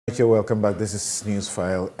Welcome back. This is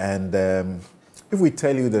Newsfile, and if we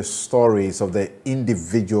tell you the stories of the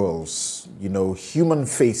individuals, human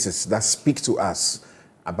faces that speak to us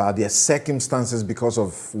about their circumstances because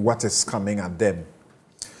of what is coming at them,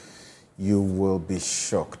 you will be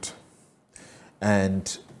shocked.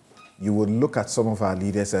 And you will look at some of our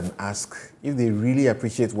leaders and ask if they really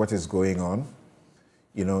appreciate what is going on,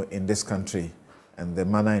 in this country and the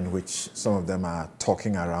manner in which some of them are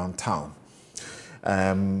talking around town.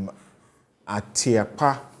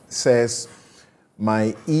 Atiapa says,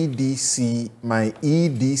 my EDC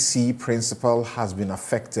principle has been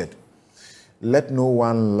affected. Let no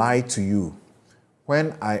one lie to you.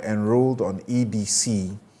 When I enrolled on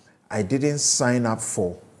EDC, I didn't sign up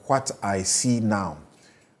for what I see now.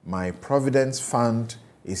 My Providence Fund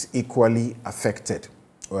is equally affected.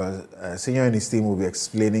 Well, Senyo and his team will be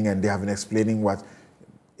explaining, and they have been explaining what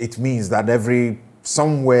it means that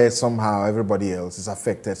somewhere, somehow, everybody else is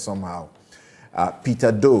affected somehow.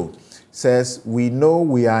 Peter Doe says, we know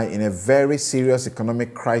we are in a very serious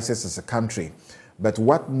economic crisis as a country, but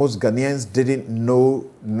what most Ghanaians didn't know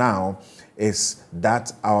now is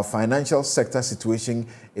that our financial sector situation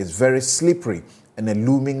is very slippery and a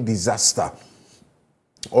looming disaster.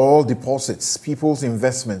 All deposits, people's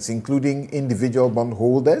investments, including individual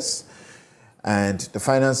bondholders, and the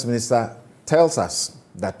finance minister tells us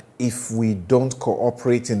that if we don't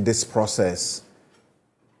cooperate in this process,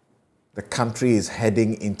 the country is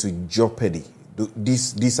heading into jeopardy.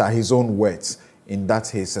 These are his own words in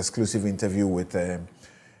his exclusive interview with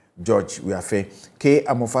George Wiafe. K.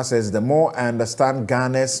 Amofa says, the more I understand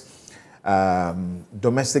Ghana's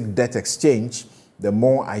domestic debt exchange, the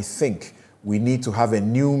more I think we need to have a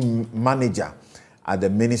new manager at the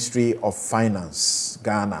Ministry of Finance,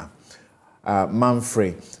 Ghana.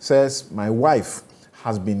 Manfrey says, my wife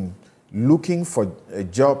has been looking for a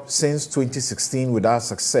job since 2016 without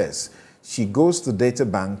success. She goes to Data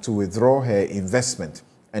Bank to withdraw her investment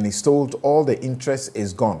and is told all the interest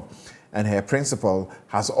is gone and her principal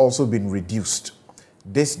has also been reduced.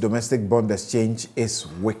 This domestic bond exchange is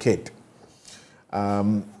wicked.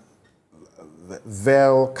 Vel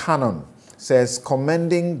Cannon says,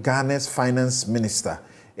 commending Ghana's finance minister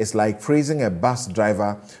is like praising a bus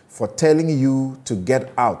driver for telling you to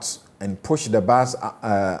get out and push the bus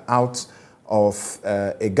out of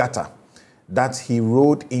a gutter that he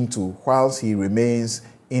rode into whilst he remains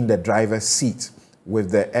in the driver's seat with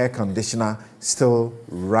the air conditioner still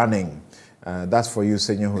running. That's for you,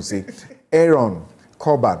 Senyo Hosi. Aaron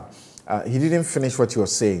Coban, he didn't finish what he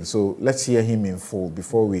was saying, so let's hear him in full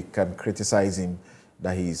before we can criticize him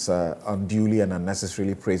that he's unduly and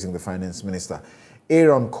unnecessarily praising the finance minister.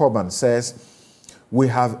 Aaron Coban says, we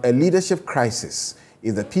have a leadership crisis.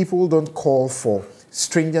 If the people don't call for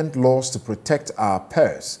stringent laws to protect our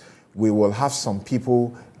purse, we will have some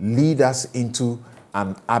people lead us into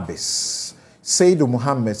an abyss. Saidu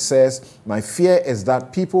Muhammad says, my fear is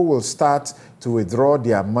that people will start to withdraw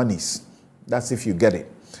their monies. That's if you get it.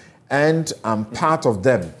 And I'm part of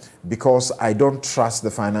them because I don't trust the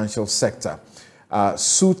financial sector.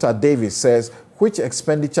 Suta Davis says, which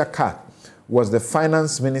expenditure cut was the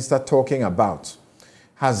finance minister talking about?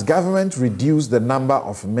 Has government reduced the number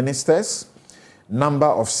of ministers, number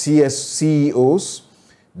of CEOs,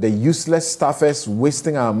 the useless staffers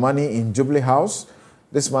wasting our money in Jubilee House?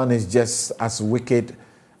 This man is just as wicked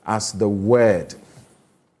as the word.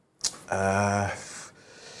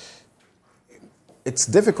 It's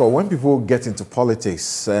difficult when people get into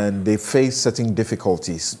politics and they face certain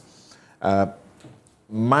difficulties.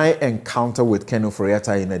 My encounter with Ken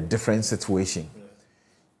Ofori-Atta in a different situation.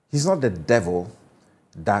 He's not the devil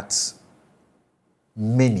that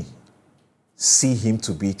many see him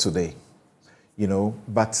to be today,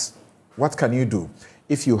 but what can you do?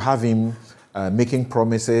 If you have him making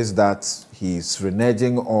promises that he's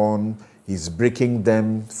reneging on, he's breaking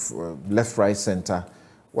them left, right, center,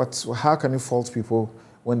 how can you fault people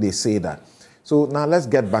when they say that? So now let's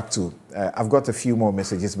get back to, I've got a few more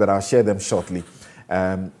messages, but I'll share them shortly.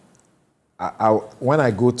 When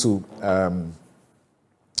I go to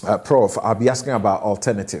Prof, I'll be asking about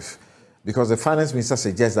alternative, because the finance minister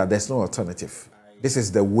suggests that there's no alternative. This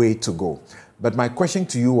is the way to go. But my question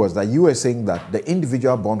to you was that you were saying that the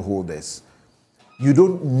individual bondholders, you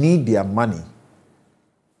don't need their money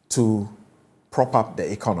to prop up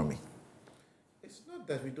the economy. It's not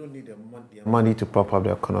that we don't need their money to prop up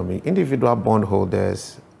the economy. Individual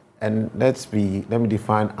bondholders, and let me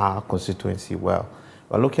define our constituency well.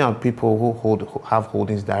 We're looking at people who have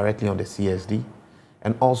holdings directly on the CSD,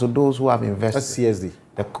 and also those who have invested. What's CSD?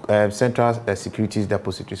 The Central Securities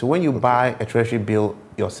Depository. So when you buy a treasury bill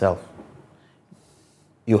yourself,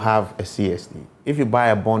 you have a CSD. If you buy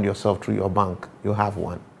a bond yourself through your bank, you have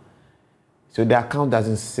one. So the account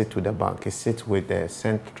doesn't sit with the bank, it sits with the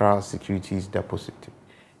Central Securities Depository.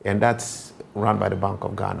 And that's run by the Bank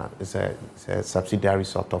of Ghana. It's a subsidiary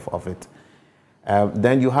sort of it.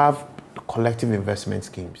 Then you have collective investment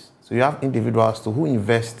schemes. So you have individuals who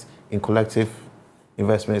invest in collective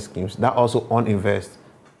investment schemes that also uninvest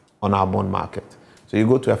on our bond market. So you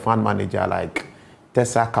go to a fund manager like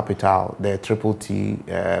Tessa Capital, the Triple T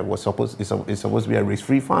is supposed to be a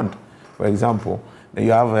risk-free fund, for example. Then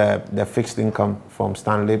you have the fixed income from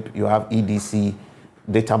Stanlib, you have EDC,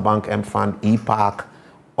 Data Bank M Fund, EPAC.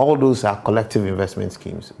 All those are collective investment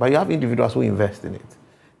schemes. But you have individuals who invest in it.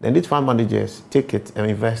 Then these fund managers take it and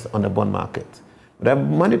invest on the bond market. The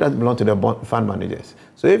money doesn't belong to the fund managers.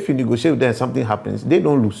 So if you negotiate with them and something happens, they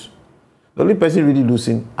don't lose. The only person really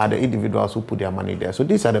losing are the individuals who put their money there. So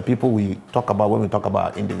these are the people we talk about when we talk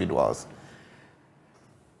about individuals.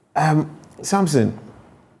 Samson,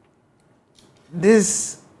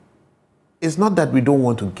 this is not that we don't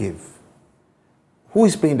want to give. Who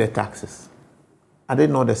is paying the taxes? Are they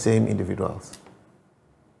not the same individuals?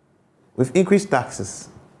 We've increased taxes.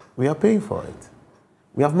 We are paying for it.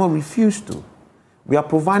 We have not refused to. We are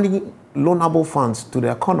providing loanable funds to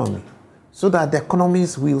the economy so that the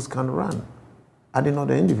economy's wheels can run. Are they not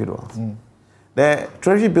the individuals? The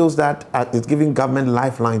treasury bills that is giving government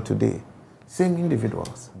lifeline today, same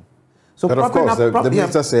individuals. So but of course, the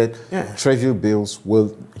minister said treasury bills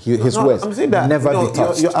will, his words, I'm saying that, never be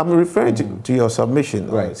touched. I'm referring to your submission,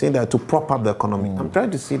 right? Saying that to prop up the economy. I'm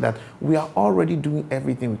trying to say that we are already doing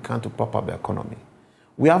everything we can to prop up the economy.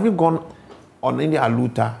 We haven't gone on any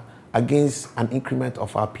aluta against an increment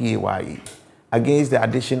of our PAYE, against the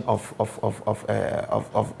addition of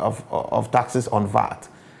taxes on VAT.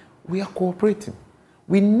 We are cooperating.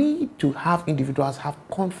 We need to have individuals have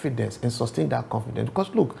confidence and sustain that confidence,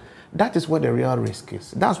 because look, that is where the real risk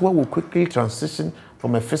is. That's where we'll quickly transition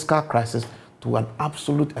from a fiscal crisis to an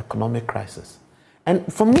absolute economic crisis. And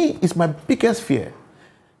for me, it's my biggest fear.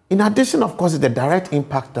 In addition, of course, is the direct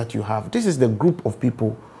impact that you have. This is the group of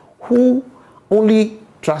people who only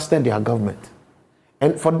trusted their government.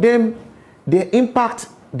 And for them, their impact,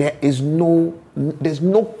 there's no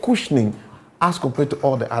cushioning as compared to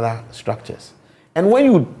all the other structures. And when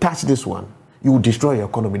you touch this one, you will destroy your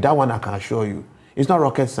economy. That one I can assure you. It's not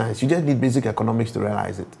rocket science. You just need basic economics to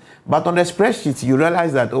realize it. But on the spreadsheets, you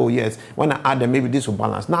realize that, oh yes, when I add them, maybe this will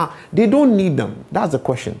balance. Now, they don't need them. That's the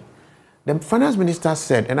question. The finance minister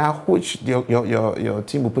said, and I wish your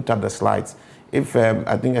team will put up the slides. If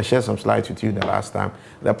I think I shared some slides with you the last time.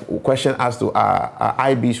 The question as to are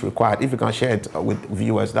IBs required? If you can share it with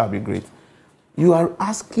viewers, that would be great. You are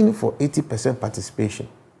asking for 80% participation.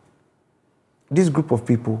 This group of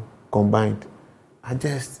people combined are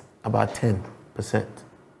just about 10%.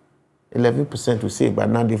 11% we say, but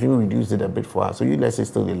now they've even reduced it a bit for us. So let's say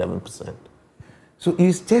still 11%. So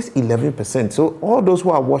it's just 11%. So all those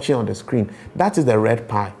who are watching on the screen, that is the red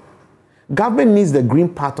pie. Government needs the green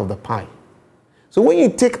part of the pie. So when you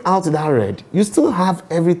take out that red, you still have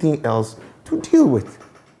everything else to deal with.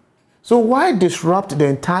 So why disrupt the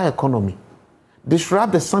entire economy?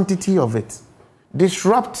 Disrupt the sanctity of it.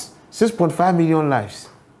 Disrupt 6.5 million lives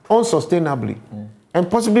unsustainably and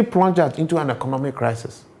possibly plunge us into an economic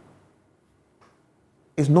crisis.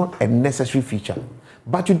 It's not a necessary feature.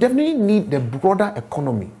 But you definitely need the broader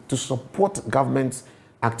economy to support government's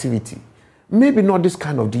activity. Maybe not this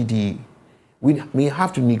kind of DDE. We may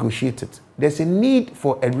have to negotiate it. There's a need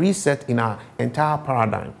for a reset in our entire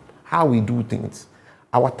paradigm, how we do things.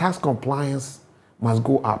 Our tax compliance must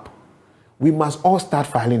go up. We must all start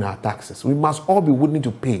filing our taxes. We must all be willing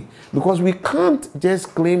to pay, because we can't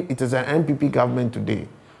just claim it is an MPP government today.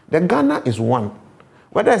 The Ghana is one.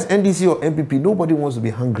 Whether it's NDC or MPP, nobody wants to be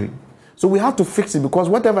hungry. So we have to fix it, because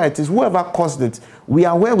whatever it is, whoever caused it, we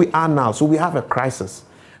are where we are now, so we have a crisis.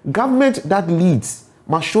 Government that leads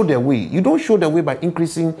must show their way. You don't show the way by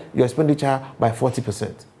increasing your expenditure by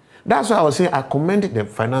 40%. That's why I was saying I commend the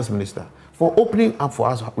finance minister for opening up for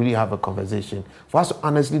us to really have a conversation, for us to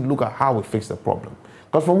honestly look at how we fix the problem.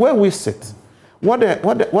 Because from where we sit, what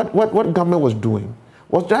government was doing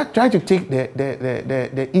was trying to take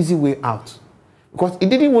the easy way out. Because it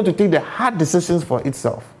didn't want to take the hard decisions for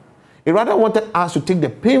itself. It rather wanted us to take the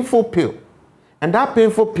painful pill. And that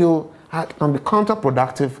painful pill can be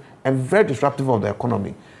counterproductive and very disruptive of the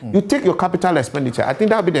economy. You take your capital expenditure. I think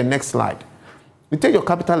that will be the next slide. You take your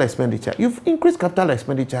capital expenditure. You've increased capital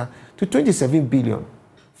expenditure to 27 billion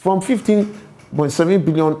from 15.7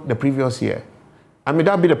 billion the previous year. I mean,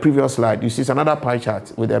 that will be the previous slide. You see, it's another pie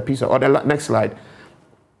chart with a piece of, or the next slide.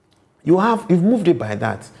 You've moved it by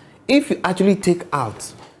that. If you actually take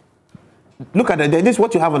out look at it. This is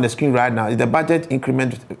what you have on the screen right now. Is the budget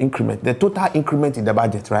increment, the total increment in the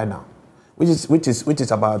budget right now, which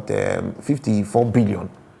is about 54 billion.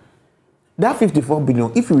 That 54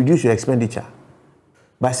 billion, if you reduce your expenditure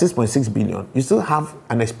by 6.6 billion, you still have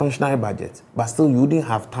an expansionary budget, but still you wouldn't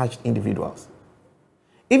have touched individuals.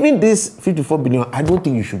 Even this 54 billion, I don't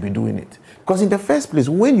think you should be doing it. Because in the first place,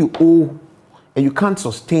 when you owe and you can't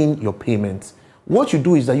sustain your payments, what you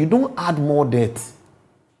do is that you don't add more debt.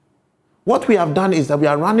 What we have done is that we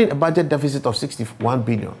are running a budget deficit of 61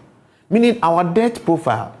 billion. Meaning our debt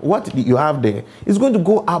profile, what you have there, is going to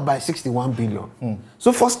go up by 61 billion.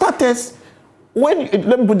 So for starters,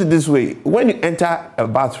 let me put it this way, when you enter a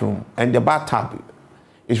bathroom and the bathtub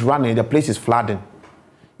is running, the place is flooding,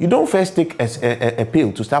 you don't first take a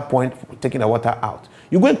pill to start taking the water out.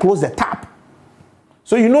 You go and close the tap.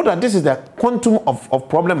 So you know that this is the quantum of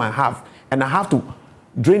problem I have, and I have to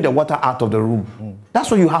drain the water out of the room. That's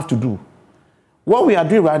what you have to do. What we are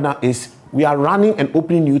doing right now is we are running and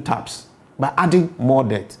opening new taps by adding more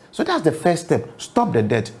debt. So that's the first step. Stop the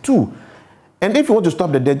debt. 2, and if you want to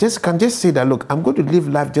stop the debt, just say that, look, I'm going to live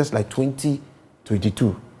life just like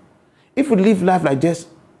 2022. If you live life like just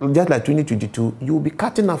like 2022, you will be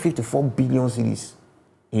cutting out 54 billion cedis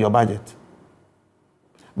in your budget.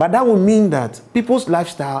 But that will mean that people's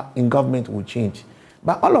lifestyle in government will change.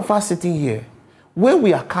 But all of us sitting here, when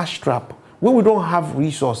we are cash strapped, when we don't have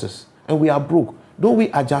resources and we are broke, don't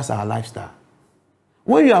we adjust our lifestyle?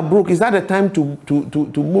 When you are broke, is that the time to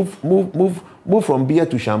move from beer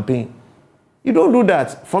to champagne? You don't do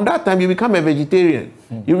that. From that time, you become a vegetarian.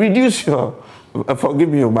 You reduce your, forgive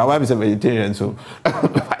me, my wife is a vegetarian, so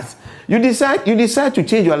you decide to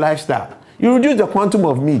change your lifestyle. You reduce the quantum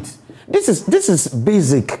of meat. This is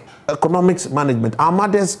basic economics management. Our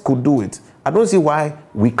mothers could do it. I don't see why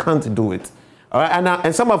we can't do it. All right,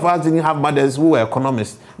 and some of us didn't have mothers who were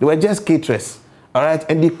economists. They were just caterers. All right,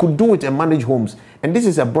 and they could do it and manage homes. And this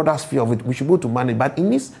is a broader sphere of it. We should go to manage, but it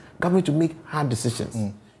needs government to make hard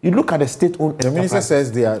decisions. You look at the state-owned enterprise. The minister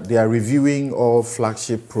says they are reviewing all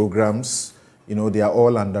flagship programs. You know, they are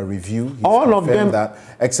all under review. He's all of them,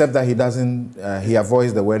 except that he doesn't. He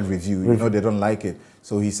avoids the word review. You know, they don't like it.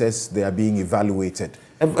 So he says they are being evaluated.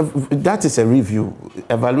 That is a review.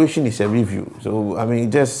 Evaluation is a review. So I mean,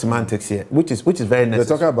 just semantics here, which is very necessary. We're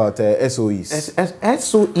talking about SOEs.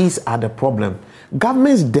 SOEs are the problem.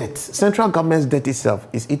 Government's debt, central government's debt itself,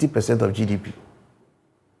 is 80% of GDP.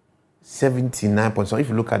 79%. If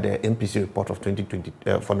you look at the MPC report of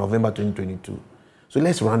 2020 for November 2022, so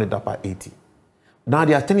let's round it up at 80. Now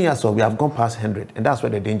there are 10 years old. We have gone past 100, and that's where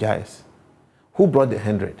the danger is. Who brought the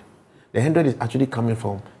 100? The 100 is actually coming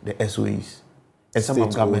from the SOEs and some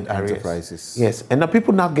of government areas. Yes, and now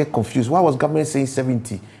people now get confused. Why was government saying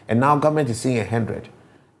 70 and now government is saying 100?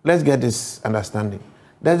 Let's get this understanding.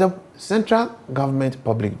 There's a central government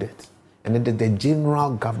public debt, and then there's the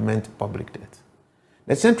general government public debt.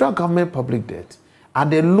 The central government public debt are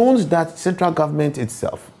the loans that central government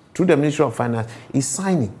itself, through the Ministry of Finance, is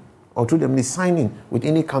signing, or through the ministry signing with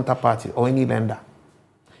any counterparty or any lender.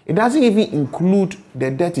 It doesn't even include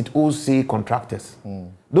the debt it owes, say, contractors.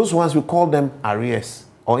 Those ones, we call them arrears,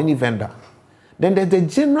 or any vendor. Then there's the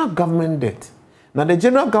general government debt. Now, the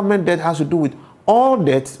general government debt has to do with all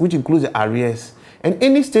debts, which includes the arrears, and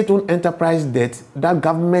any state-owned enterprise debt that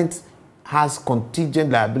government has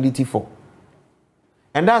contingent liability for.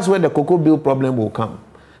 And that's where the cocoa bill problem will come.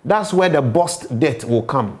 That's where the bust debt will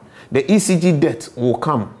come. The ECG debt will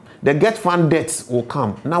come. The Gov't fund debts will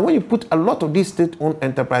come. Now, when you put a lot of these state-owned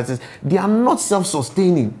enterprises, they are not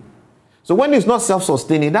self-sustaining. So when it's not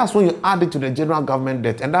self-sustaining, that's when you add it to the general government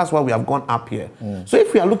debt, and that's why we have gone up here. So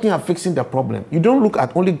if we are looking at fixing the problem, you don't look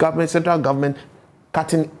at only government, central government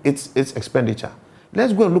cutting its expenditure.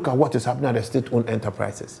 Let's go and look at what is happening at the state-owned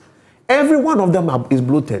enterprises. Every one of them is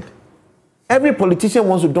bloated. Every politician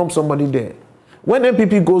wants to dump somebody there. When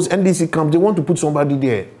MPP goes, NDC comes, they want to put somebody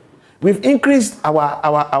there. We've increased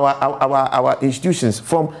our institutions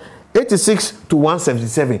from 86 to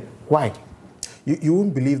 177. Why? You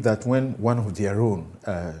won't believe that when one of their own,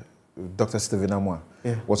 Dr. Stephen Amwa,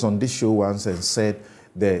 was on this show once and said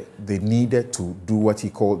that they needed to do what he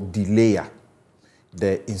called delayer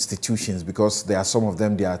the institutions, because there are some of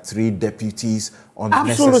them, there are 3 deputies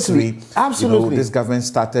unnecessary. Absolutely. You know, this government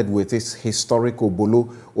started with its historical bolo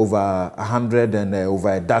over 100 and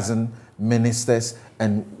over a dozen ministers,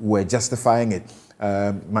 and were justifying it.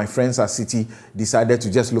 My friends at City decided to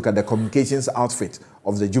just look at the communications outfit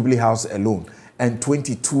of the Jubilee House alone, and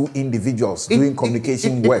 22 individuals doing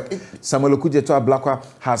communication work. Samuel Okudzeto Ablakwa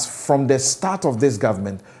has, from the start of this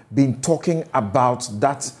government, been talking about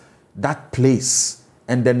that place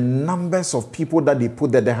and the numbers of people that they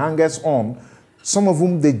put the hangers on, some of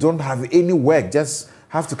whom they don't have any work, just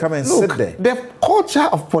have to come and sit there. The culture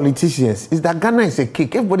of politicians is that Ghana is a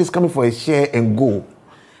cake. Everybody's coming for a share and go.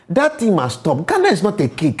 That thing must stop. Ghana is not a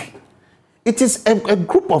cake. It is a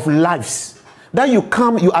group of lives that you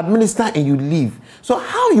come, you administer, and you leave. So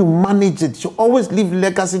how you manage it, you always leave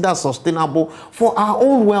legacy that's sustainable for our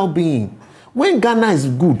own well-being. When Ghana is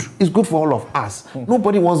good, it's good for all of us.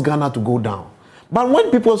 Nobody wants Ghana to go down. But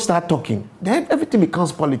when people start talking, then everything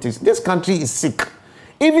becomes politics. This country is sick.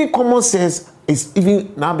 Even common sense is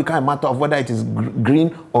even now become a matter of whether it is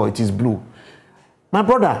green or it is blue. My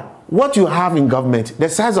brother, what you have in government, the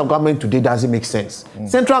size of government today doesn't make sense.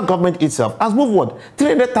 Central government itself has moved what?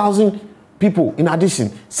 300,000 people in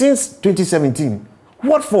addition since 2017.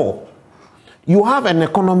 What for? You have an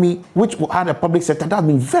economy which had a public sector that has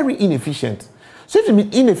been very inefficient. So if you've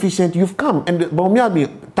been inefficient, you've come and Baumia has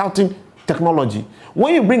been touting technology.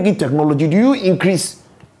 When you bring in technology, do you increase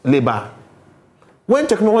labor? When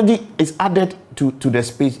technology is added to the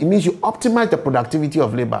space, it means you optimize the productivity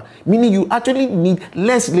of labor, meaning you actually need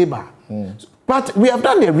less labor. But we have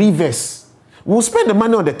done the reverse. We'll spend the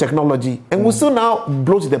money on the technology and we'll still now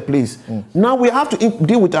bloat the place. Now we have to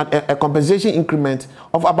deal with a compensation increment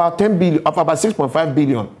of about 10 billion, of about 6.5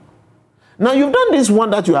 billion. Now you've done this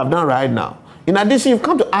one that you have done right now. In addition, you've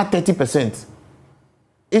come to add 30%.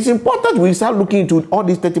 It's important we start looking into all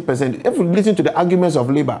these 30%. If we listen to the arguments of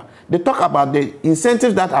labor, they talk about the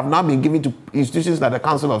incentives that have now been given to institutions like the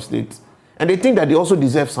Council of State. And they think that they also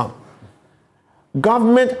deserve some.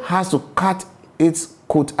 Government has to cut its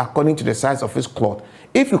coat according to the size of its cloth.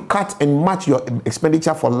 If you cut and match your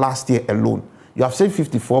expenditure for last year alone, you have saved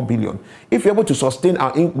 54 billion. If you're able to sustain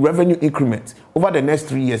our revenue increment over the next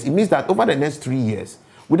 3 years, it means that over the next 3 years,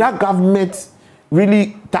 without government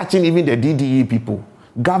really touching even the DDE people,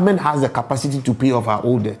 government has the capacity to pay off our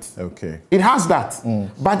old debt. Okay. It has that.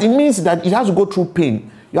 But it means that it has to go through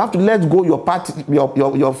pain. You have to let go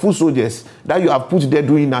your full soldiers that you have put there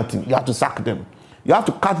doing nothing. You have to sack them. You have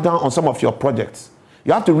to cut down on some of your projects.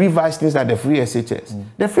 You have to revise things like the free SHS.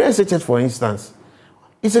 The free SHS, for instance,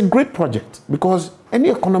 is a great project because any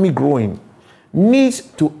economy growing needs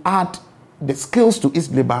to add the skills to its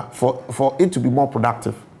labor for it to be more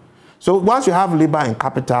productive. So once you have labor and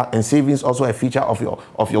capital and savings, also a feature of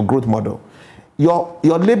your growth model, your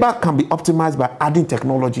labor can be optimized by adding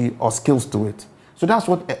technology or skills to it. So that's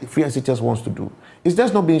what free SHS wants to do. It's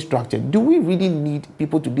just not being structured. Do we really need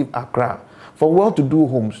people to leave Accra for well-to-do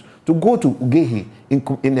homes to go to Ugehe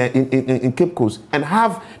in Cape Coast and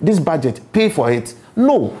have this budget pay for it?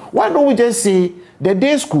 No. Why don't we just say the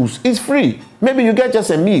day schools is free? Maybe you get just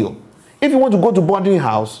a meal. If you want to go to boarding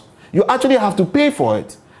house, you actually have to pay for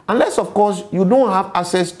it. Unless, of course, you don't have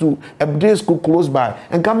access to a day school close by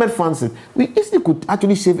and government funds it. We easily could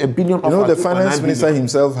actually save $1 billion. You know, the finance minister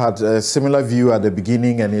himself had a similar view at the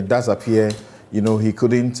beginning, and it does appear, you know, he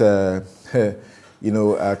couldn't,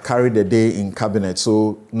 carry the day in cabinet.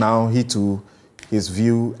 So now he too, his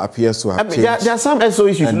view appears to have changed. There are some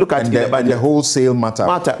SOEs you should look at. And the wholesale matter.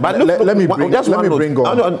 But let me bring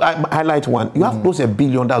on. I highlight one. You have close $1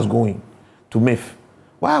 billion that's going to MIF.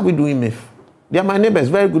 Why are we doing MIF? They are my neighbors,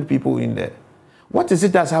 very good people in there. What is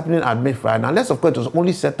it that's happening at MIF right now? Unless, of course, it was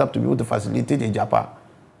only set up to be able to facilitate in Japan.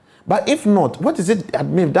 But if not, what is it at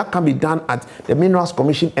MIF that can be done at the Minerals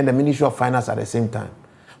Commission and the Ministry of Finance at the same time?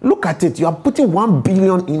 Look at it. You are putting $1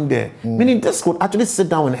 billion in there, meaning this could actually sit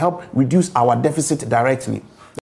down and help reduce our deficit directly.